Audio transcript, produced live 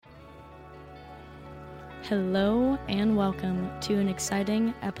Hello and welcome to an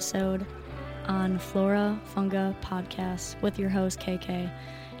exciting episode on Flora Funga Podcast with your host KK.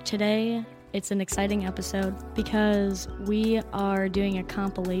 Today it's an exciting episode because we are doing a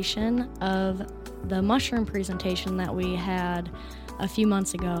compilation of the mushroom presentation that we had a few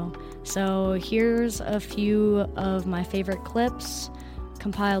months ago. So here's a few of my favorite clips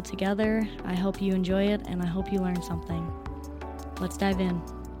compiled together. I hope you enjoy it and I hope you learn something. Let's dive in.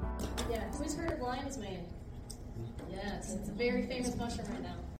 Yeah, who's heard of lion's mane? Yes, it's a very famous mushroom right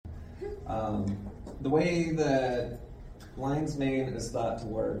now. The way that lion's mane is thought to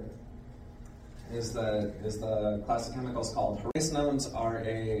work is the class of chemicals called racenones are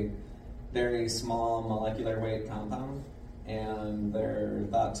a very small molecular weight compound, and they're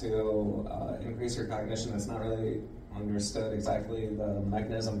thought to increase your cognition. It's not really understood exactly the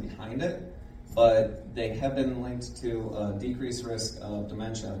mechanism behind it, but they have been linked to a decreased risk of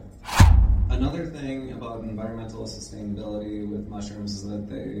dementia. Another thing about environmental sustainability with mushrooms is that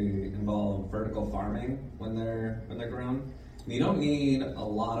they involve vertical farming when they're grown. You don't need a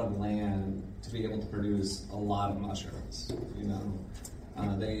lot of land to be able to produce a lot of mushrooms.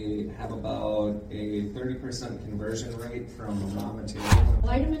 They have about a 30% conversion rate from raw material.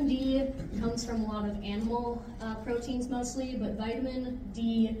 Vitamin D comes from a lot of animal proteins mostly, but vitamin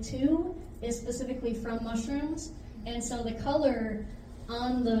D2 is specifically from mushrooms. And so the color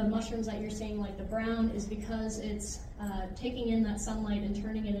on the mushrooms that you're seeing, like the brown, is because it's taking in that sunlight and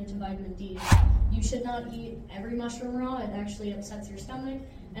turning it into vitamin D. You should not eat every mushroom raw. It actually upsets your stomach.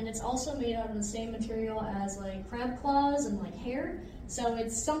 And it's also made out of the same material as like crab claws and like hair. So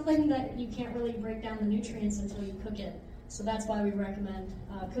it's something that you can't really break down the nutrients until you cook it. So that's why we recommend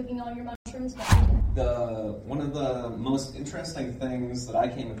cooking all your mushrooms. One of the most interesting things that I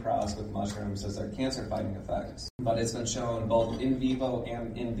came across with mushrooms is their cancer-fighting effects. But it's been shown both in vivo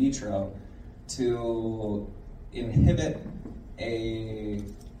and in vitro to inhibit a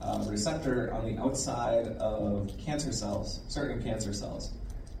receptor on the outside of cancer cells, certain cancer cells.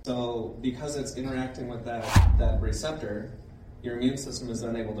 So because it's interacting with that receptor, your immune system is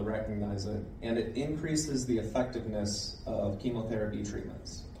then able to recognize it, and it increases the effectiveness of chemotherapy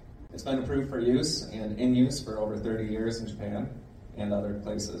treatments. It's been approved for use and in use for over 30 years in Japan and other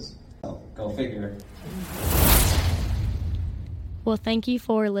places. So, go figure. Well, thank you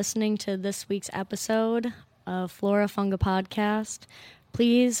for listening to this week's episode of Flora Funga Podcast.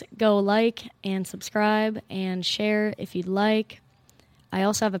 Please go like and subscribe and share if you'd like. I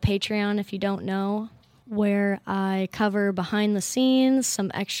also have a Patreon, if you don't know, where I cover behind the scenes,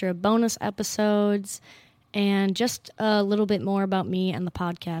 some extra bonus episodes, and just a little bit more about me and the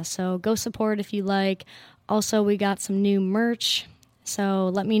podcast. So go support if you like. Also, we got some new merch,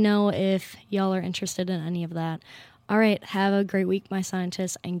 so let me know if y'all are interested in any of that. All right, have a great week, my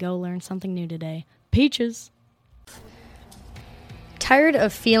scientists, and go learn something new today. Peaches! Tired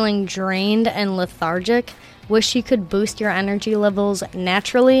of feeling drained and lethargic? Wish you could boost your energy levels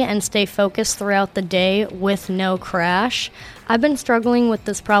naturally and stay focused throughout the day with no crash? I've been struggling with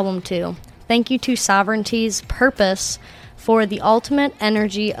this problem too. Thank you to Sovereignty's Purpose for the ultimate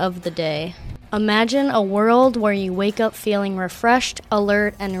energy of the day. Imagine a world where you wake up feeling refreshed,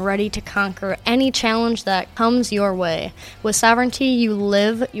 alert, and ready to conquer any challenge that comes your way. With Sovereignty, you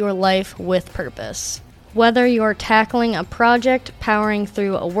live your life with purpose. Whether you're tackling a project, powering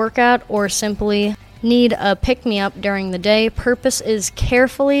through a workout, or simply need a pick-me-up during the day, Purpose is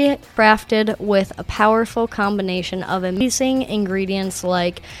carefully crafted with a powerful combination of amazing ingredients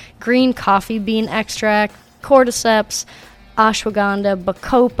like green coffee bean extract, cordyceps, ashwagandha,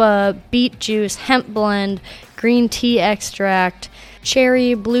 bacopa, beet juice, hemp blend, green tea extract,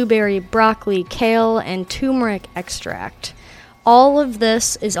 cherry, blueberry, broccoli, kale, and turmeric extract. All of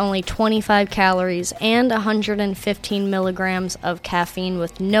this is only 25 calories and 115 milligrams of caffeine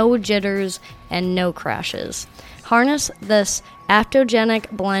with no jitters and no crashes. Harness this adaptogenic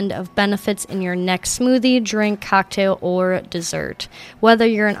blend of benefits in your next smoothie, drink, cocktail, or dessert. Whether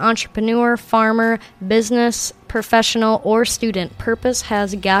you're an entrepreneur, farmer, business professional, or student, Purpose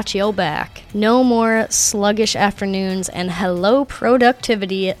has got your back. No more sluggish afternoons, and hello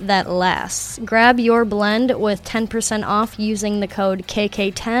productivity that lasts. Grab your blend with 10% off using the code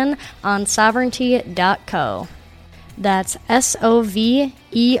KK10 on sovereignty.co. That's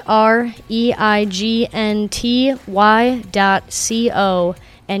SOVEREIGNTY.co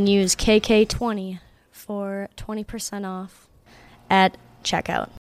and use KK20 for 20% off at checkout.